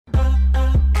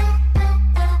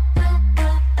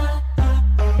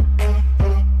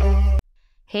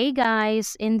Hey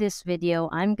guys, in this video,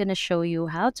 I'm gonna show you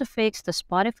how to fix the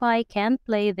Spotify can't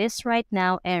play this right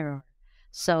now error.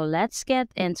 So let's get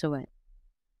into it.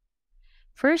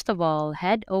 First of all,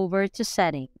 head over to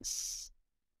settings.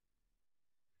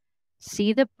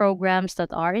 See the programs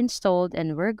that are installed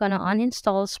and we're gonna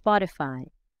uninstall Spotify.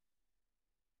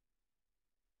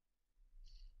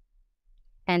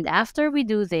 And after we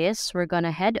do this, we're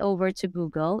gonna head over to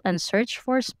Google and search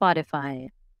for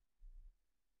Spotify.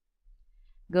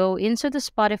 Go into the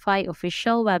Spotify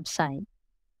official website.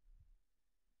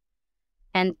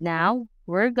 And now,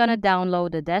 we're gonna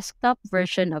download the desktop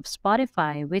version of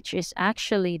Spotify, which is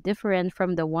actually different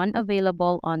from the one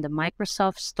available on the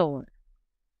Microsoft Store.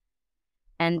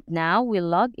 And now we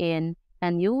log in,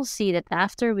 and you'll see that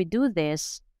after we do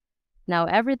this, now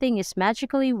everything is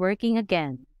magically working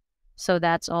again. So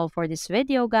that's all for this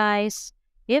video, guys.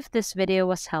 If this video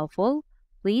was helpful,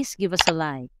 please give us a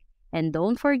like. And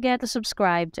don't forget to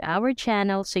subscribe to our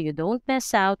channel so you don't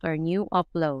miss out our new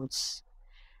uploads.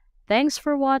 Thanks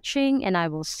for watching, and I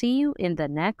will see you in the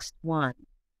next one.